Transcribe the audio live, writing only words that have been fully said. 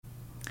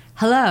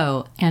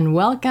Hello, and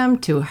welcome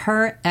to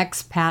Her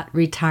Expat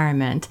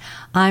Retirement.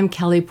 I'm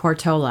Kelly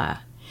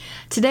Portola.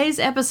 Today's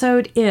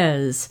episode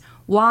is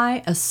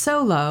Why a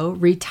Solo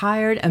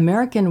Retired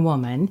American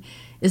Woman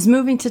is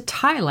Moving to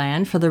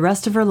Thailand for the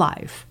Rest of Her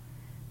Life.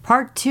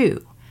 Part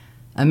 2,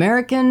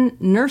 American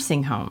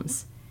Nursing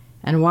Homes,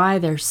 and Why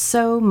They're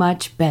So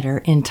Much Better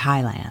in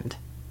Thailand.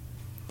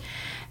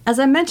 As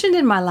I mentioned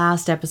in my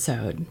last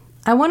episode,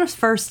 I want to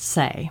first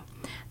say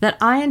that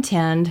I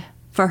intend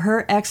for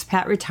Her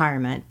Expat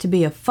Retirement to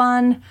be a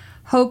fun,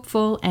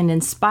 hopeful, and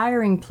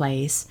inspiring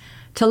place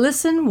to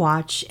listen,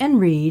 watch, and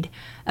read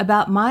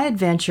about my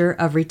adventure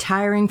of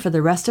retiring for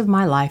the rest of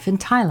my life in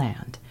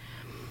Thailand.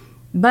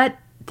 But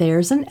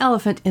there's an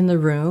elephant in the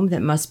room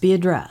that must be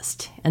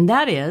addressed, and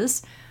that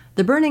is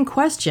the burning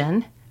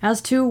question as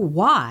to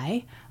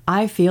why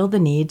I feel the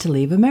need to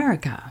leave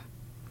America.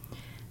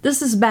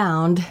 This is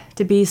bound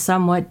to be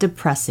somewhat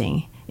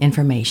depressing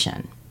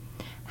information.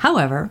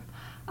 However,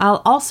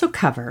 I'll also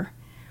cover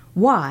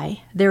why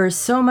there is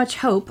so much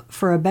hope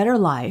for a better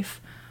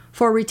life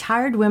for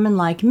retired women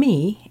like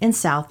me in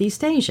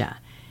Southeast Asia,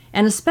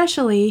 and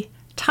especially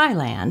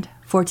Thailand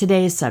for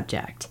today's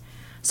subject.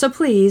 So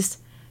please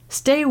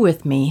stay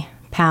with me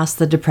past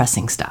the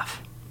depressing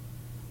stuff.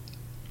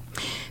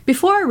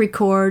 Before I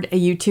record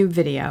a YouTube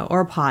video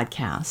or a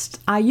podcast,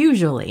 I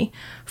usually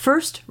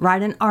first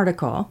write an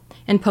article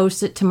and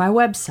post it to my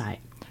website,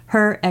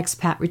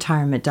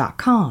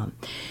 herexpatretirement.com.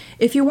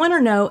 If you want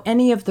to know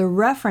any of the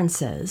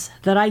references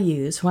that I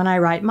use when I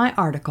write my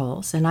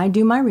articles and I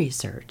do my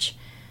research,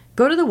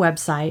 go to the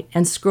website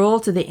and scroll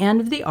to the end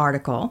of the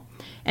article,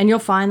 and you'll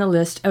find the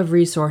list of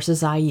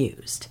resources I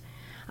used.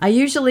 I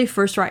usually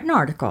first write an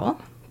article,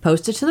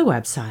 post it to the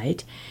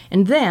website,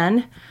 and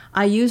then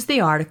I use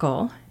the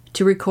article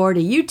to record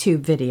a YouTube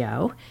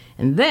video,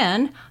 and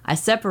then I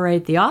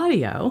separate the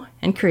audio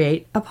and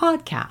create a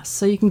podcast.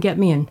 So you can get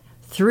me in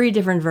 3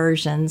 different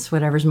versions,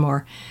 whatever is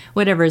more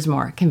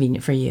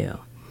convenient for you.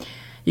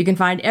 You can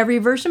find every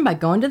version by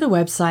going to the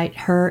website,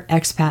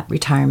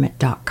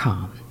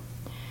 herexpatretirement.com.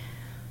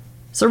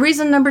 So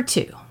reason number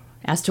 2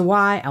 as to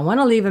why I want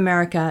to leave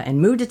America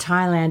and move to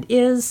Thailand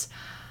is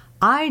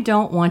I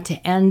don't want to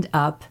end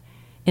up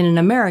in an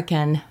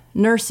American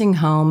nursing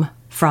home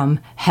from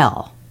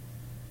hell.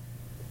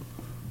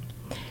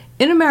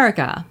 In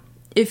America,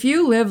 if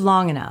you live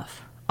long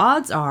enough,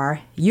 odds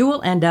are you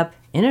will end up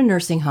in a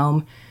nursing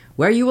home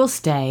where you will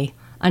stay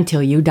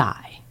until you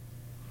die.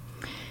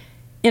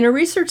 In a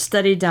research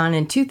study done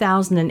in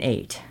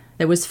 2008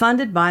 that was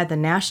funded by the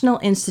National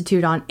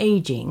Institute on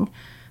Aging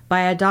by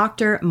a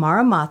Dr.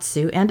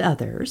 Maramatsu and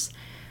others,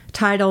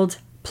 titled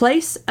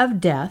Place of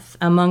Death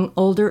Among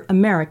Older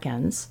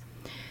Americans,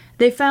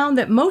 they found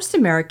that most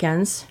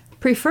Americans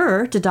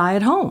prefer to die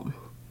at home,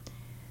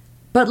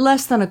 but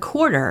less than a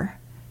quarter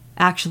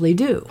actually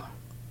do.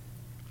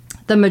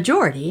 The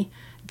majority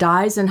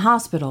dies in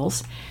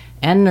hospitals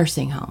and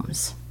nursing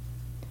homes.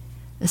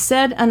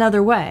 Said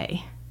another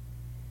way,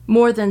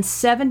 more than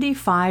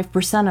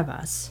 75% of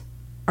us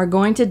are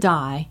going to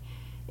die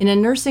in a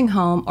nursing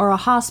home or a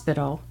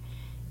hospital,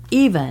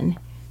 even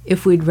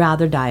if we'd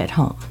rather die at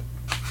home.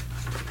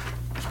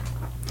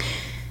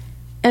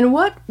 And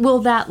what will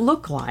that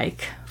look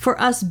like for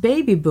us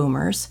baby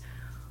boomers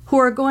who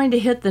are going to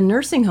hit the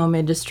nursing home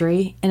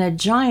industry in a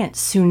giant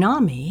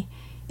tsunami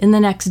in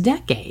the next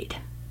decade?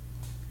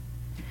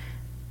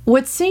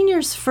 What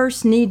seniors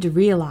first need to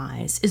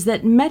realize is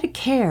that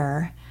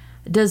Medicare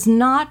does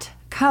not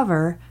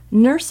cover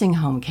nursing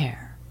home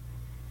care.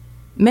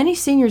 Many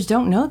seniors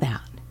don't know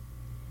that.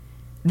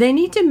 They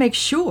need to make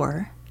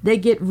sure they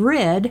get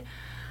rid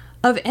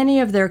of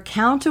any of their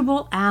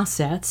countable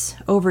assets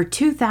over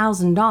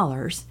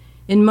 $2,000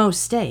 in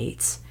most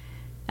states,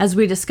 as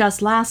we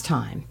discussed last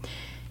time.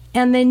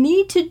 And they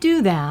need to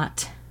do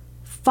that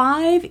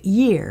 5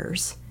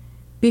 years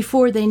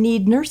before they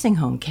need nursing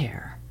home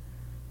care,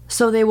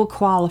 so they will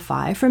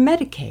qualify for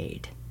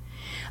Medicaid.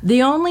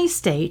 The only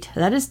state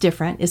that is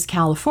different is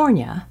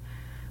California,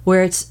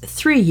 where it's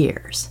 3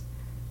 years.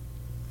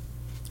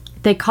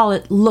 They call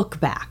it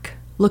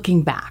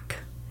looking back.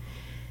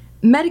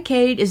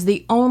 Medicaid is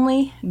the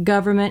only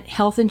government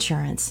health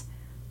insurance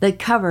that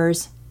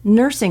covers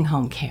nursing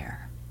home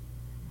care.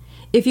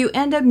 If you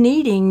end up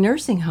needing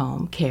nursing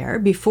home care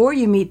before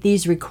you meet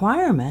these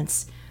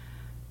requirements,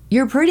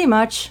 you're pretty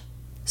much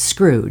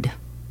screwed.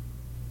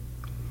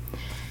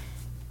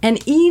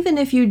 And even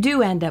if you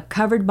do end up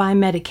covered by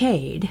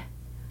Medicaid,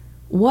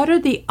 what are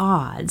the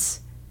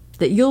odds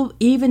that you'll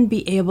even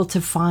be able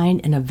to find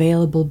an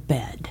available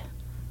bed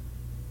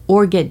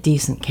or get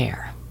decent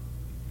care?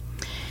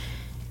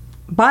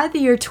 By the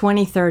year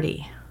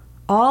 2030,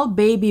 all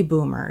baby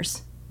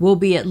boomers will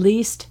be at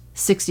least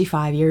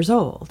 65 years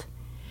old,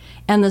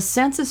 and the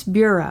Census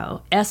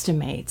Bureau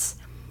estimates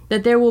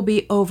that there will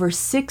be over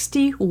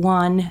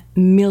 61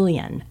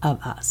 million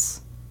of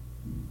us.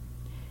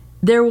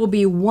 There will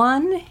be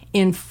 1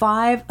 in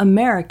 5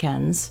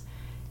 Americans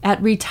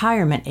at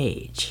retirement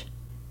age,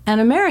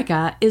 and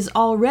America is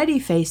already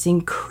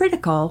facing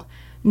critical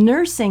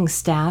nursing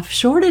staff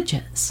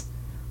shortages.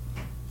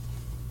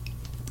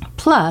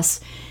 Plus,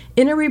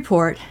 in a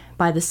report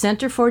by the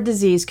Center for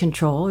Disease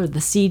Control, or the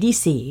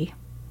CDC,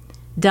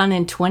 done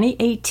in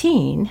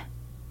 2018,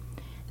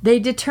 they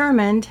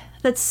determined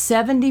that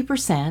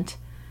 70%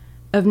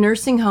 of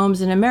nursing homes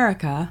in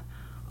America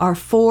are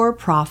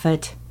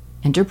for-profit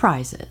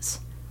enterprises.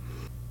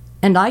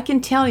 And I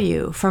can tell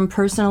you from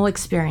personal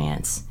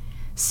experience,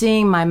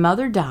 seeing my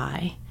mother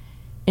die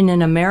in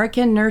an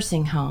American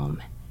nursing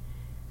home,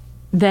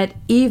 that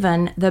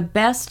even the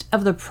best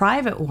of the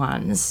private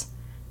ones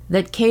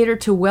that cater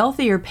to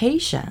wealthier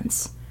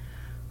patients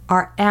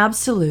are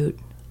absolute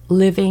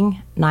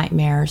living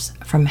nightmares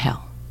from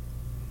hell.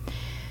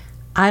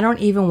 I don't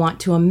even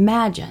want to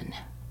imagine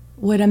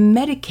what a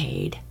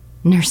Medicaid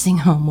nursing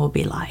home will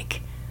be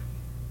like.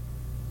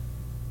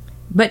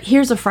 But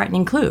here's a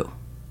frightening clue.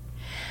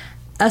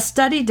 A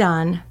study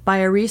done by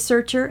a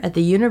researcher at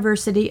the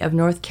University of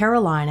North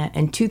Carolina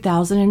in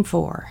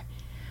 2004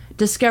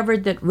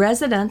 discovered that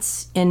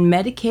residents in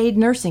Medicaid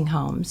nursing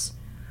homes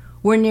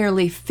were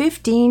nearly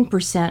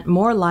 15%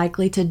 more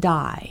likely to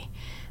die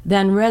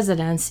than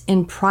residents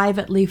in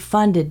privately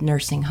funded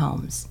nursing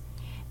homes.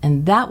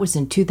 And that was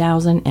in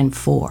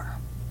 2004.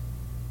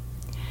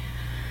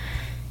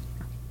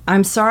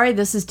 I'm sorry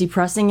this is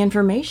depressing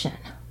information,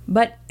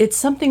 but it's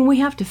something we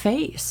have to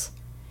face.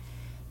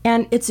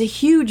 And it's a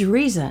huge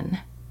reason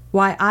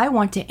why I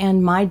want to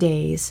end my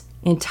days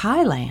in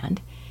Thailand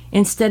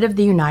instead of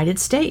the United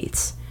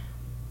States.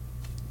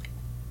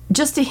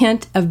 Just a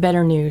hint of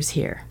better news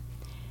here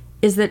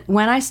is that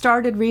when I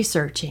started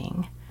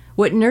researching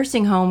what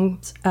nursing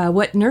homes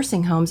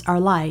are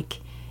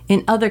like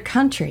in other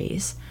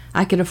countries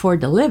I could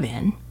afford to live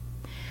in,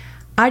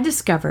 I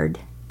discovered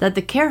that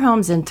the care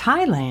homes in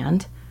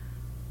Thailand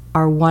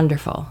are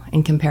wonderful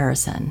in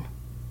comparison.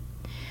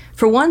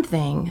 For one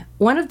thing,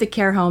 one of the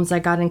care homes I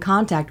got in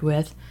contact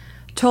with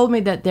told me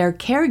that their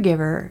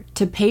caregiver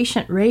to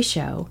patient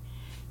ratio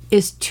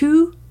is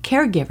 2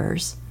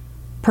 caregivers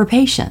per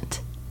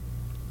patient.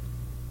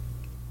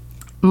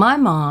 My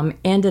mom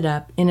ended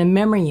up in a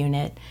memory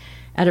unit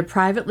at a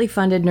privately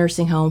funded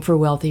nursing home for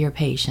wealthier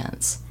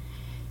patients,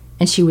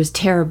 and she was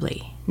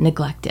terribly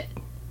neglected.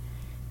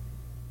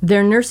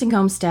 Their nursing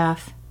home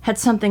staff had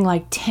something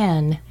like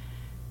 10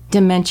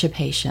 dementia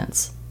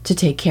patients to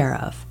take care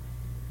of.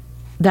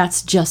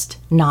 That's just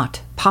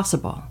not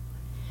possible.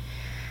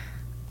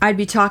 I'd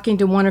be talking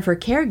to one of her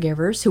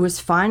caregivers who was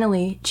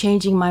finally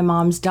changing my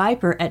mom's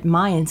diaper at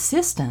my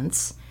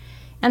insistence,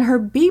 and her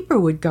beeper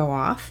would go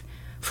off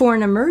for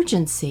an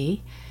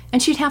emergency,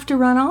 and she'd have to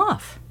run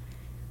off.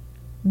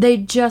 They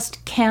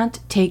just can't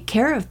take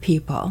care of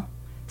people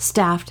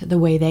staffed the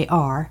way they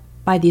are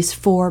by these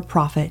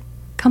for-profit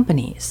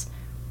companies.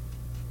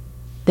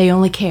 They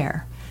only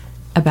care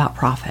about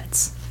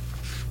profits.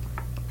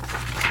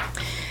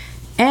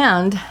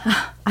 And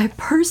I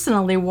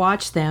personally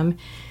watched them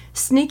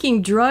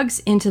sneaking drugs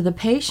into the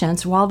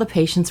patients while the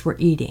patients were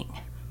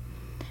eating.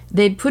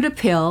 They'd put a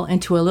pill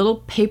into a little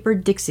paper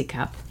Dixie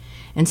cup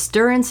and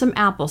stir in some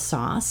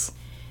applesauce,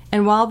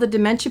 and while the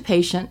dementia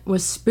patient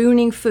was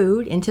spooning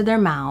food into their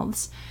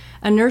mouths,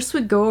 a nurse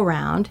would go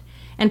around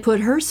and put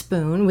her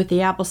spoon with the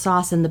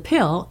applesauce and the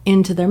pill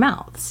into their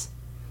mouths.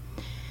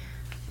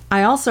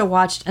 I also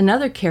watched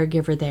another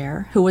caregiver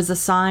there who was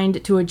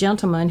assigned to a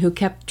gentleman who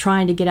kept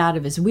trying to get out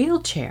of his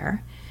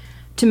wheelchair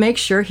to make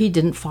sure he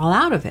didn't fall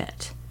out of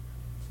it.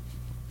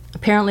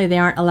 Apparently they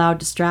aren't allowed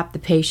to strap the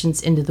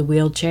patients into the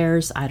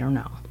wheelchairs. I don't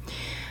know.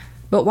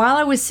 But while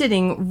I was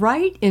sitting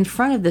right in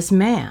front of this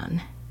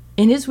man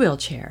in his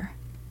wheelchair,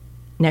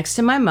 next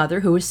to my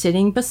mother who was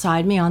sitting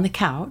beside me on the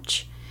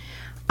couch,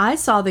 I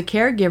saw the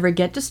caregiver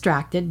get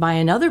distracted by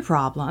another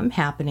problem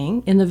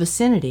happening in the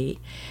vicinity,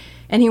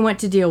 and he went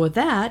to deal with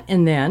that,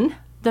 and then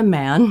the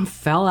man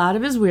fell out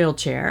of his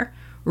wheelchair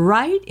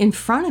right in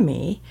front of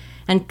me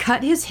and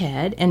cut his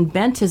head and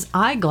bent his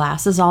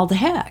eyeglasses all to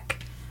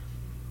heck.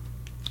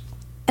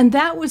 And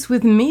that was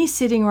with me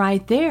sitting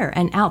right there,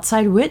 an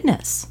outside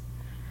witness.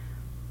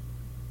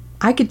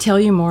 I could tell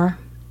you more,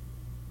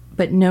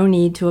 but no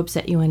need to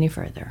upset you any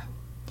further.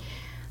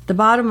 The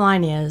bottom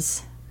line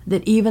is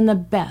that even the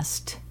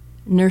best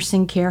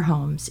nursing care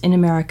homes in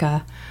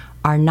America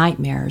are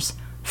nightmares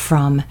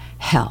from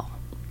hell.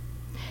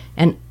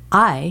 And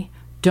I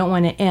don't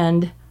want to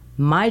end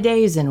my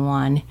days in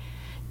one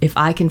if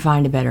I can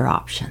find a better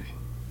option.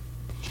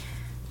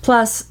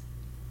 Plus,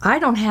 I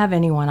don't have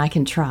anyone I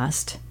can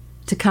trust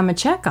to come and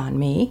check on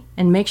me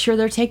and make sure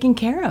they're taking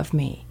care of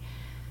me.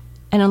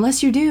 And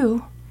unless you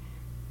do,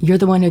 you're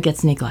the one who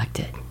gets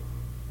neglected.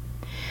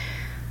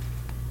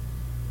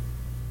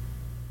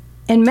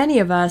 And many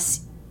of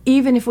us,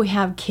 even if we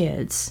have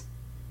kids,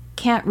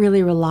 can't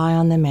really rely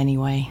on them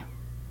anyway.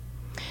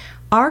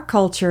 Our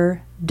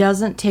culture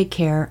doesn't take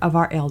care of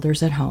our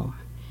elders at home.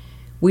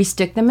 We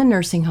stick them in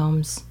nursing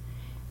homes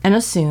and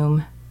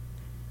assume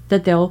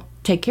that they'll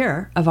take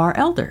care of our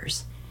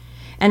elders.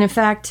 And in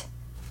fact,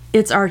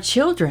 it's our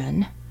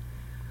children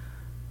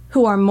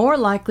who are more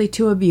likely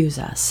to abuse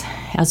us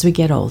as we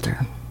get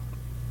older.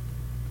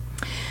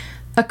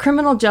 A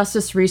criminal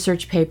justice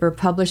research paper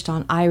published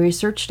on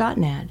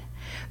iResearch.net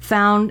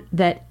found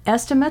that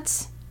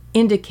estimates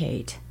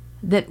indicate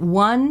that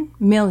 1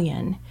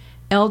 million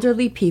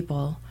elderly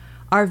people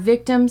are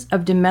victims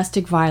of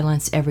domestic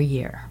violence every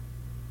year.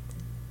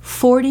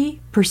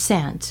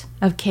 40%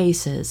 of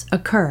cases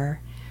occur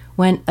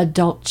when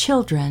adult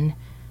children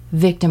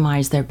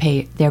victimize their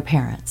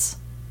parents.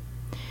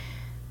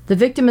 The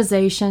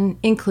victimization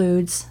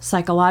includes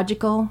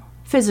psychological,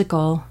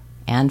 physical,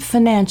 and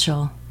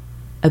financial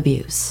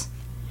abuse.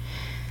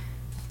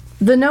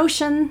 The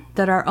notion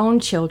that our own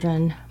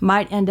children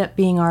might end up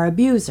being our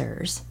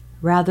abusers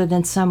rather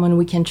than someone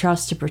we can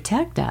trust to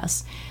protect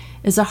us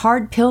is a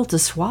hard pill to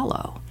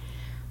swallow.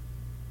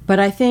 But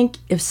I think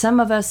if some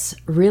of us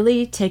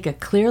really take a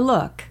clear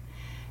look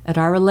at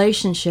our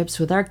relationships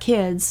with our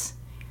kids,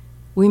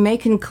 we may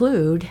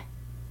conclude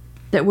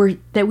that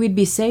we'd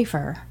be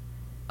safer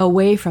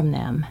away from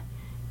them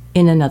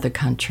in another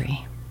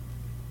country.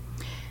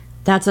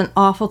 That's an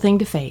awful thing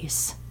to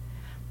face,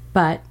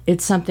 but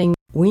it's something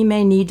we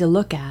may need to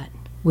look at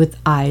with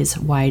eyes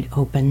wide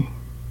open.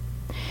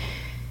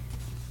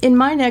 In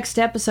my next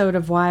episode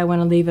of Why I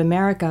Want to Leave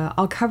America,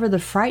 I'll cover the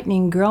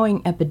frightening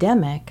growing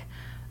epidemic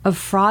of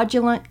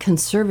fraudulent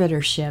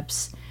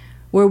conservatorships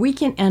where we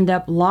can end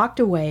up locked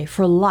away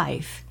for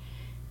life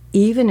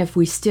even if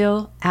we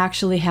still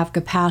actually have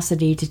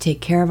capacity to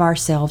take care of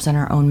ourselves and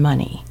our own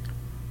money.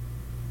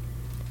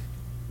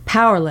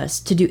 Powerless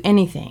to do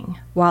anything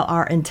while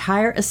our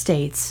entire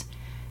estates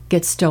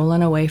get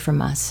stolen away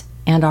from us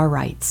and our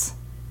rights.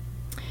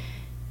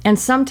 And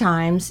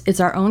sometimes it's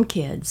our own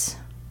kids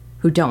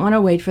who don't want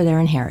to wait for their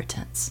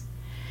inheritance.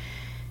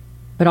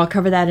 But I'll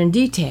cover that in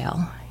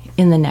detail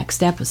in the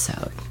next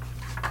episode.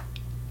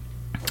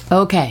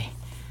 Okay,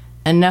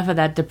 enough of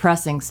that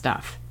depressing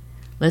stuff.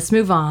 Let's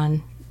move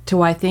on to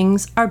why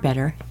things are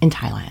better in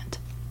Thailand.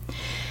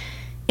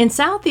 In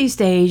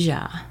Southeast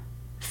Asia,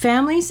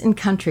 families in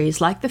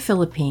countries like the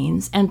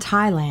Philippines and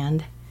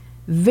Thailand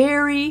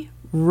very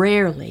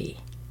rarely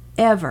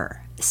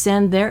ever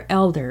send their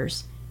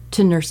elders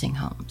to nursing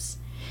homes.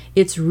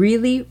 It's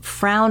really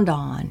frowned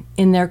on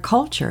in their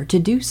culture to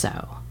do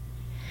so.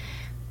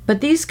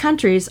 But these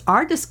countries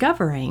are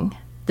discovering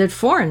that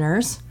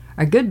foreigners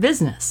are good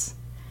business.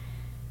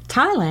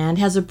 Thailand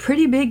has a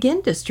pretty big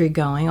industry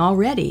going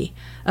already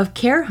of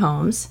care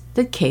homes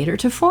that cater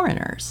to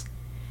foreigners.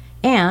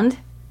 And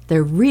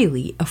they're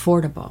really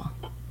affordable.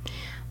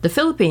 The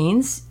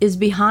Philippines is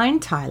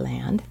behind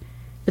Thailand,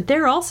 but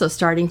they're also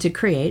starting to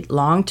create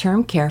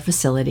long-term care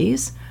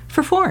facilities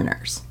for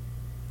foreigners.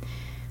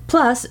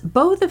 Plus,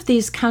 both of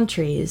these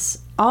countries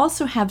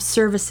also have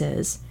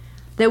services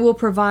that will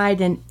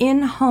provide an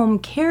in-home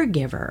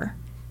caregiver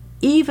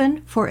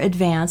even for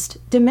advanced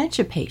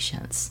dementia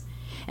patients.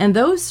 And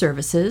those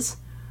services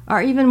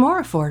are even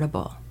more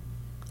affordable.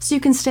 So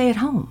you can stay at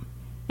home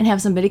and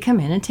have somebody come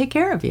in and take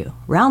care of you,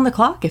 round the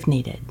clock if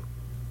needed.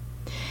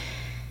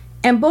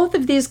 And both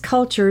of these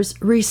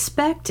cultures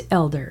respect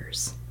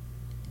elders,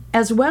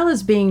 as well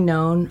as being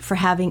known for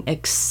having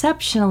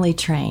exceptionally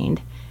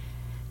trained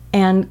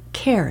and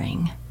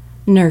caring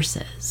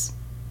nurses.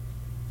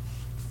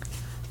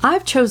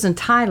 I've chosen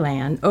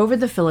Thailand over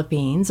the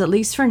Philippines, at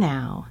least for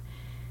now,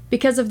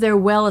 because of their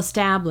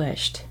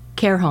well-established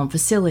care home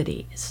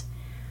facilities.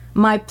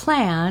 My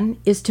plan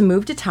is to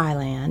move to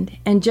Thailand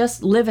and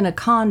just live in a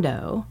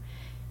condo,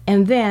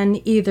 and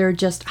then either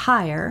just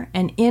hire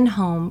an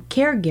in-home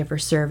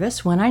caregiver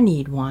service when I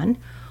need one,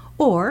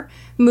 or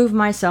move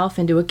myself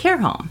into a care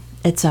home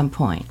at some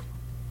point.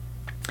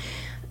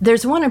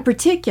 There's one in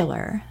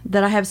particular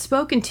that I have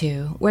spoken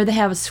to where they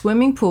have a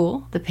swimming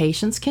pool the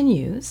patients can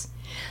use.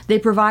 They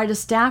provide a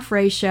staff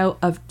ratio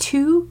of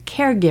 2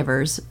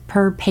 caregivers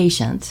per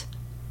patient.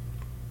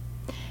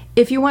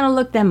 If you want to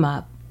look them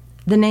up,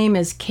 the name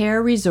is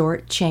Care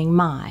Resort Chiang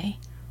Mai,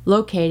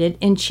 located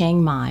in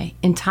Chiang Mai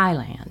in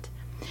Thailand.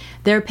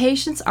 Their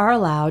patients are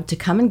allowed to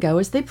come and go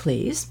as they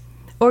please,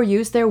 or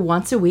use their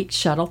once-a-week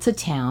shuttle to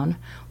town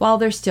while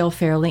they're still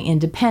fairly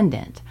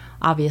independent.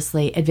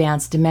 Obviously,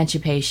 advanced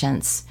dementia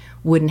patients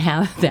wouldn't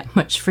have that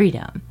much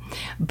freedom,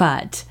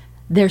 but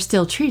they're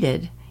still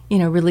treated,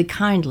 really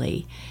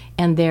kindly,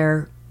 and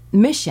their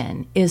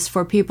mission is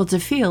for people to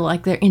feel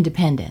like they're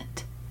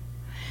independent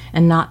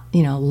and not,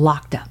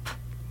 locked up.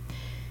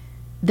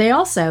 They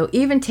also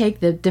even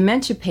take the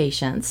dementia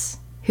patients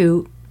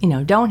who,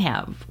 don't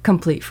have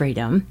complete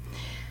freedom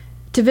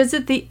to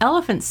visit the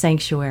elephant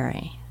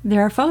sanctuary.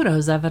 There are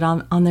photos of it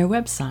on their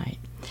website.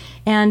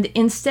 And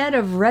instead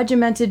of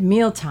regimented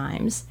meal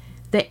times,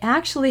 they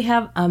actually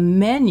have a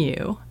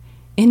menu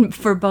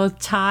for both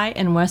Thai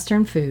and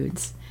Western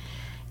foods.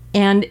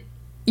 And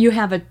you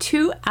have a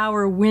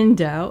 2-hour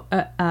window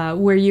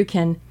where you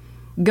can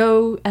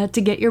go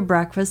to get your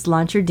breakfast,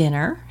 lunch, or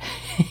dinner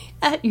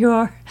at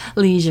your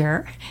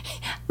leisure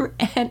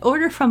and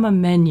order from a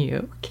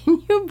menu.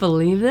 Can you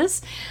believe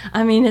this?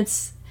 I mean,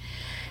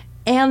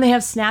 and they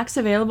have snacks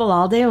available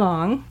all day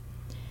long.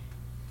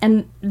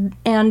 And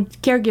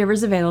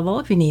caregivers available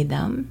if you need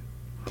them.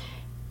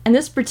 And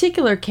this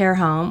particular care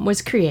home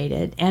was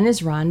created and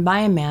is run by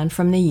a man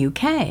from the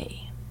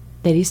UK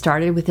that he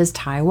started with his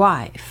Thai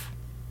wife.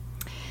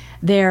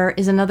 There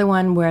is another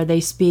one where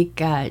they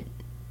speak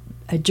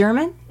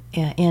German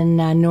in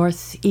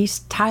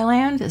northeast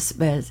Thailand.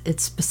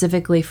 It's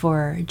specifically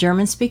for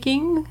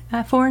German-speaking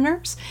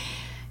foreigners.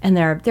 And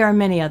there are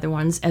many other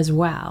ones as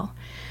well.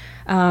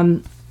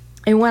 And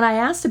when I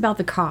asked about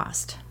the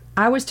cost,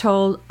 I was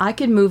told I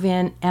could move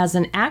in as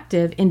an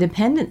active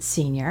independent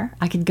senior.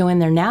 I could go in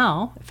there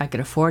now if I could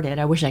afford it.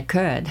 I wish I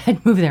could.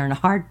 I'd move there in a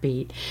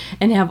heartbeat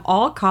and have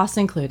all costs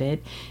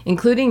included,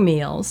 including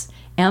meals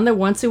and the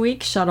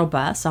once-a-week shuttle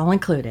bus, all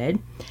included,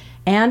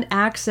 and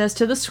access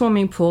to the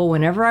swimming pool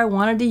whenever I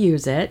wanted to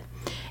use it,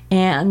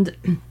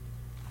 and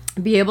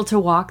be able to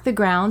walk the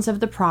grounds of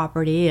the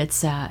property.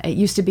 It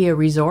used to be a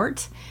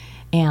resort,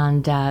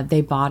 and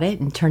they bought it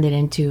and turned it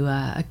into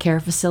a care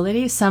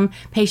facility. Some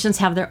patients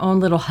have their own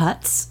little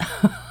huts.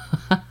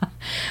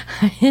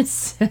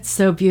 It's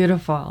so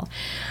beautiful.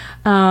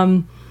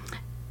 And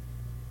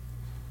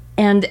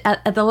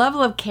at the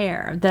level of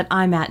care that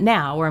I'm at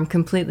now, where I'm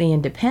completely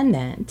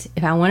independent,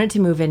 if I wanted to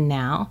move in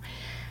now,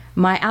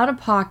 my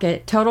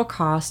out-of-pocket total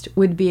cost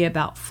would be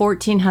about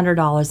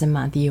 $1,400 a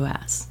month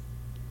US.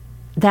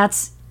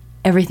 That's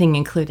everything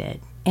included.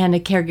 And a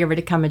caregiver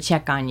to come and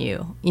check on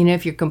you. You know,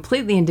 if you're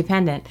completely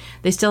independent,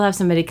 they still have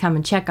somebody come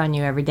and check on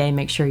you every day,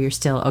 make sure you're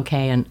still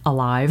okay and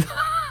alive.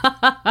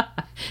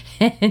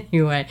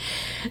 Anyway,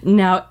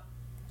 now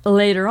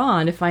later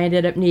on, if I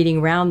ended up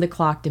needing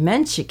round-the-clock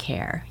dementia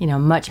care, you know,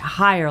 much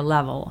higher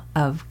level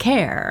of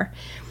care,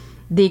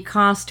 the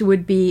cost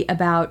would be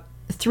about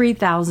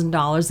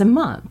 $3,000 a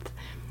month.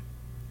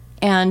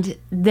 And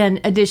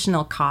then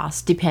additional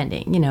costs,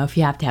 depending, you know, if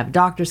you have to have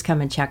doctors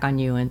come and check on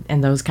you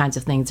and those kinds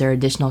of things, are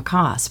additional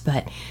costs.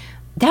 But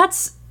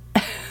that's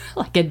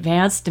like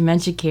advanced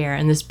dementia care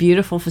in this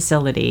beautiful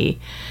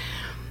facility.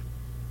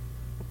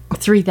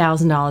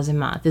 $3,000 a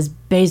month is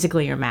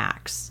basically your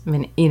max. I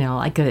mean, you know,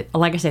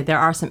 like I said, there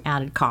are some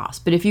added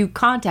costs. But if you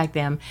contact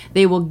them,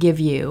 they will give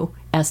you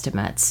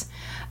estimates,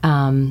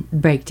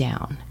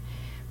 breakdown.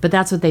 But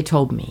that's what they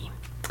told me.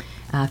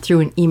 Through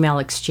an email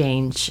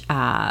exchange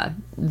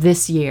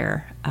this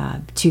year,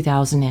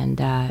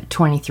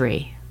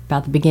 2023,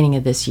 about the beginning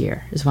of this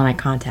year is when I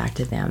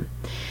contacted them.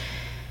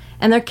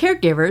 And their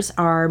caregivers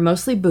are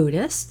mostly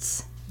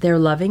Buddhists. They're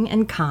loving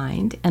and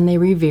kind, and they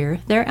revere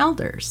their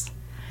elders.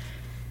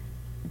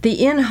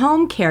 The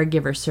in-home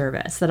caregiver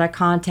service that I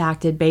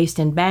contacted based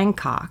in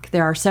Bangkok,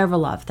 there are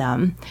several of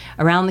them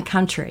around the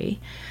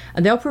country.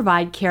 They'll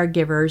provide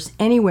caregivers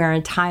anywhere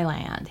in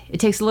Thailand. It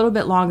takes a little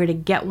bit longer to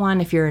get one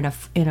if you're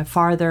in a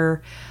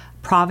farther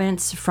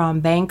province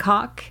from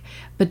Bangkok,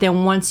 but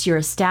then once you're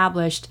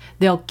established,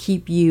 they'll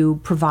keep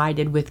you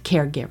provided with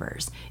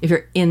caregivers. If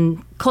you're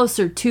in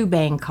closer to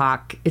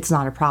Bangkok, it's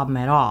not a problem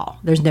at all.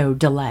 There's no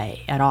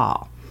delay at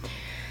all.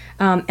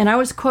 And I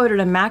was quoted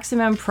a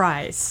maximum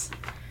price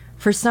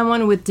for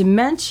someone with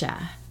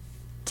dementia,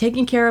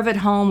 taken care of at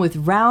home with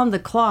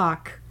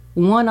round-the-clock,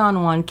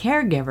 one-on-one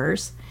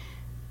caregivers,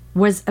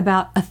 was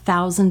about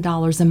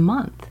 $1,000 a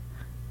month.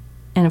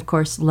 And of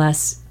course,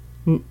 less,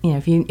 you know,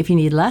 if you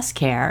need less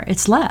care,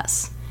 it's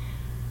less.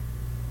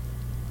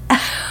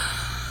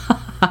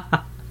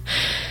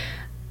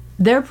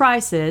 Their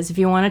prices, if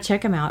you want to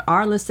check them out,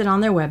 are listed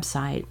on their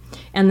website.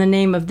 And the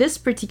name of this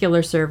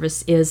particular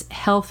service is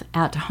Health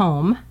at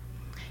Home.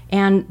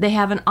 And they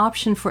have an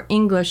option for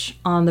English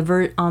on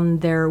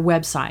their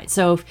website.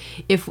 So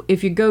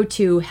if you go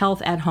to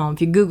Health at Home,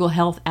 if you Google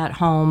Health at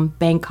Home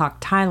Bangkok,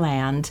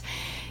 Thailand,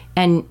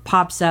 and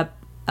pops up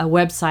a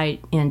website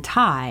in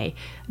Thai,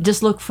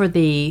 just look for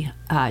the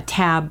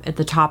tab at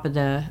the top of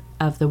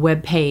the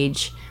web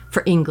page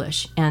for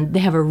English, and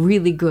they have a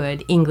really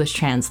good English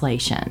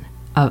translation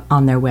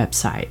on their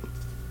website.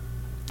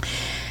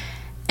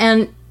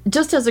 And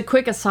just as a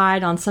quick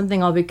aside on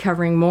something I'll be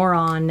covering more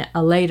on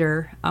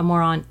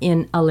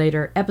in a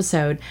later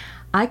episode,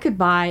 I could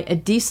buy a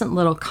decent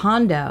little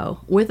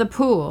condo with a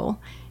pool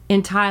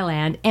in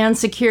Thailand and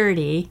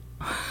security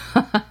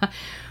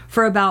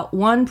for about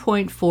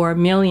 1.4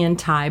 million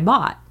Thai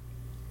baht.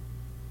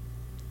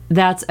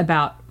 That's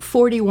about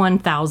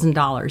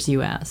 $41,000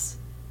 US.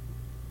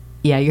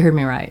 Yeah, you heard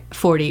me right.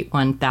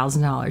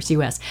 $41,000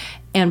 US.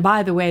 And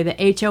by the way,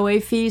 the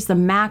HOA fees, the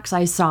max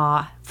I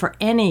saw for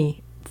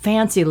any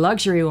fancy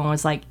luxury one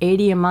was like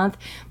 $80 a month,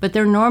 but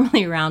they're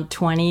normally around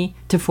 $20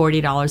 to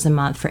 $40 a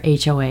month for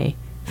HOA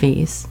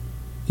fees.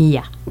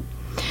 Yeah.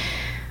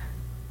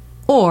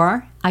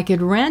 Or I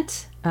could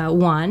rent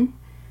one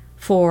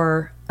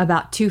for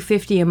about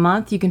 $250 a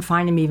month. You can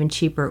find them even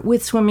cheaper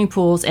with swimming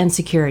pools and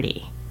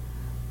security.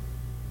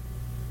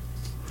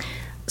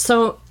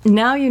 So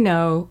now you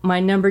know my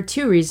number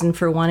 2 reason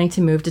for wanting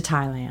to move to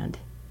Thailand.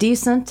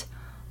 Decent,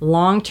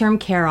 long-term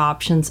care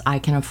options I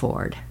can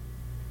afford.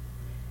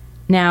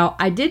 Now,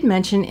 I did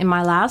mention in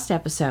my last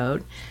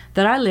episode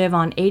that I live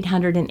on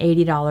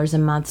 $880 a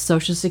month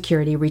Social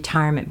Security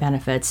retirement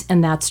benefits,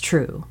 and that's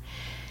true.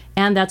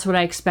 And that's what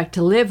I expect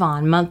to live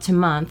on month to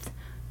month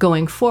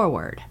going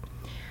forward.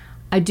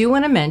 I do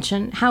want to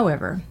mention,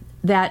 however,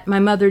 that my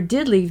mother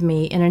did leave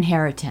me an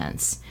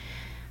inheritance.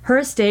 Her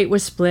estate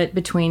was split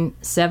between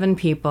 7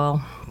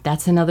 people,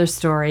 that's another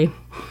story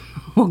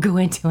we'll go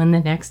into in the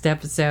next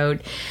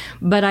episode.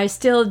 But I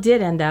still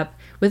did end up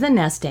with a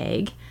nest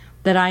egg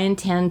that I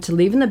intend to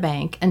leave in the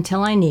bank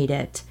until I need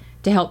it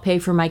to help pay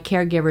for my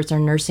caregivers or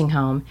nursing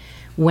home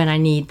when I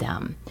need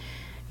them.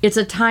 It's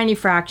a tiny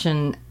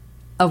fraction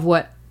of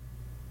what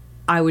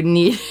I would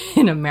need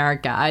in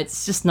America.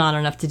 It's just not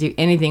enough to do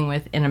anything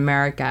with in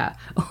America,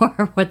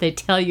 or what they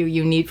tell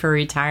you need for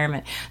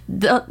retirement.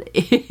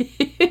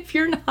 If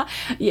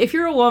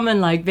you're a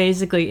woman, like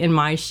basically in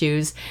my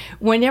shoes,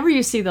 whenever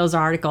you see those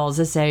articles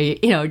that say,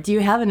 do you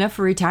have enough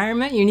for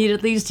retirement? You need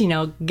at least, a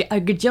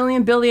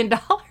gajillion billion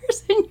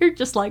dollars, and you're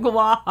just like,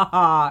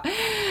 wow,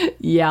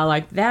 yeah,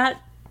 like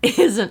that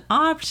is an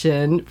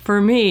option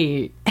for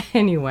me.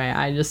 Anyway,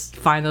 I just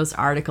find those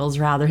articles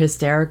rather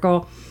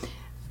hysterical.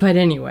 But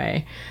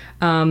anyway,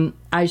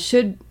 I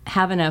should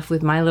have enough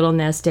with my little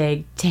nest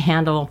egg to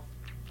handle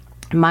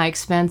my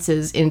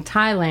expenses in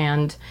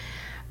Thailand,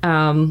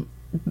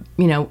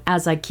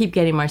 as I keep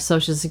getting my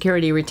Social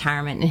Security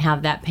retirement and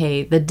have that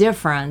pay the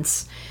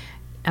difference,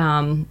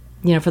 for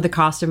the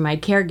cost of my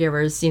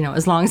caregivers,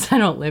 as long as I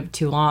don't live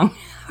too long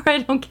or I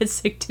don't get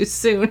sick too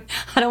soon.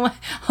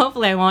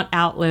 Hopefully I won't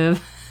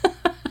outlive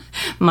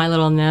my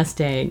little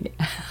nest egg.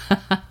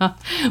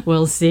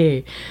 We'll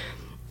see.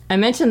 I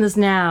mention this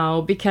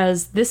now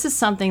because this is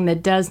something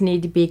that does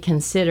need to be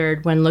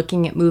considered when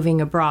looking at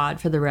moving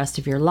abroad for the rest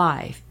of your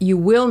life. You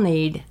will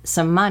need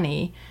some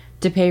money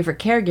to pay for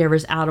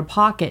caregivers out of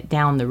pocket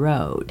down the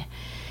road.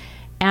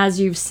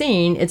 As you've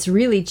seen, it's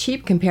really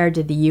cheap compared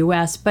to the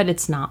US, but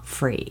it's not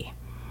free.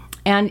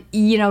 And,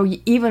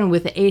 even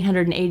with the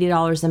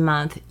 $880 a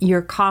month,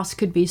 your cost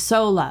could be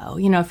so low.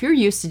 If you're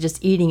used to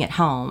just eating at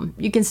home,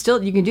 you can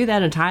do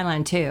that in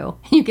Thailand too.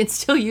 You can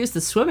still use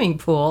the swimming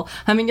pool.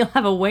 You'll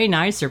have a way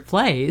nicer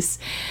place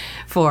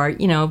for,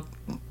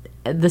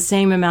 the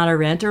same amount of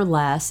rent or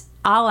less.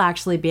 I'll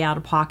actually be out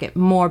of pocket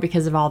more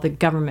because of all the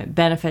government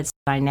benefits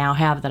that I now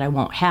have that I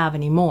won't have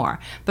anymore.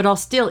 But I'll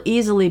still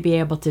easily be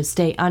able to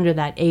stay under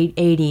that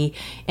 $880,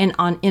 and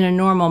in a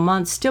normal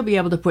month still be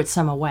able to put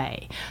some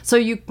away. So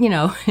you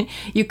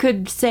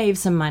could save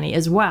some money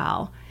as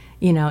well,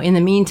 in the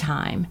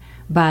meantime.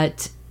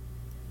 But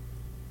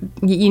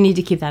you need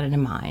to keep that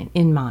in mind.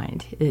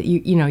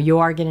 You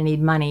are going to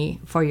need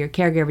money for your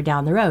caregiver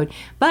down the road.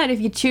 But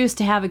if you choose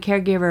to have a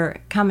caregiver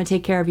come and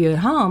take care of you at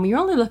home, you're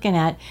only looking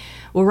at,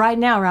 right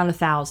now around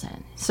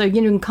 $1,000. So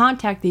you can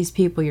contact these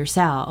people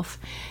yourself.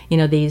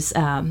 These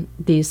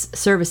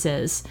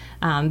services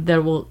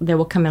that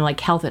will come in,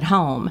 like Health at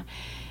Home,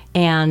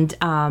 and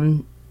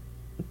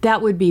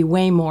that would be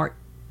way more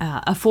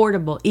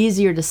affordable,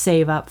 easier to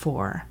save up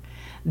for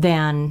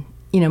than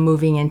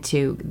moving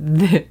into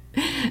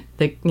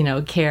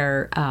the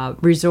care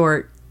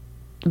resort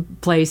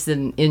place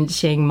in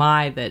Chiang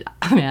Mai that,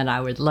 man,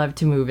 I would love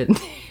to move in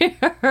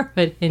there.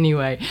 But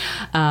anyway,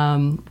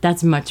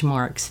 that's much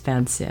more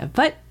expensive.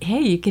 But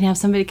hey, you can have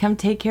somebody come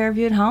take care of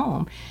you at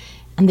home,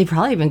 and they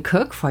probably even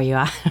cook for you.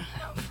 I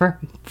don't know,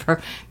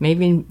 for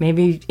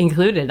maybe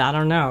included. I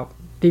don't know.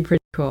 Be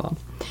pretty cool.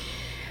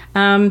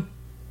 But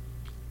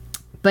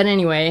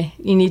anyway,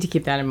 you need to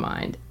keep that in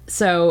mind.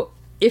 So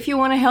if you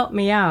want to help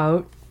me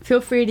out,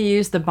 feel free to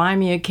use the Buy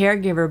Me a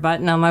Caregiver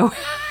button on my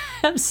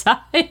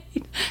website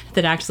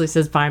that actually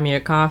says Buy Me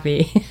a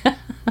Coffee.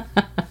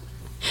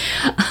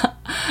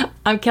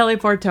 I'm Kelly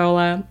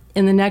Portola.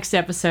 In the next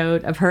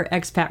episode of Her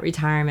Expat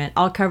Retirement,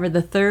 I'll cover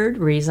the third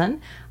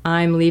reason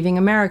I'm leaving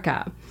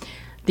America: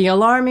 the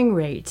alarming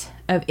rate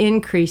of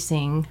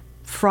increasing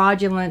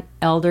fraudulent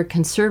elder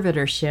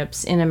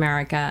conservatorships in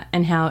America,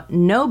 and how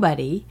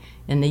nobody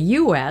in the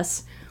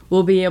U.S.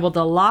 will be able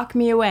to lock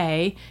me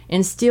away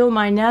and steal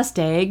my nest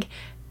egg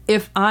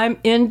if I'm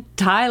in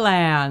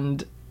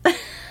Thailand.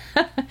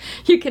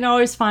 You can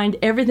always find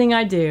everything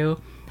I do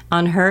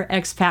on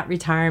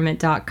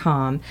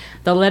herexpatretirement.com.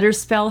 The letters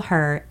spell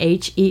her,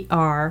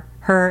 H-E-R,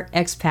 Her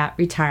Expat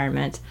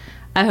Retirement.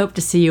 I hope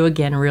to see you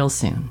again real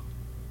soon.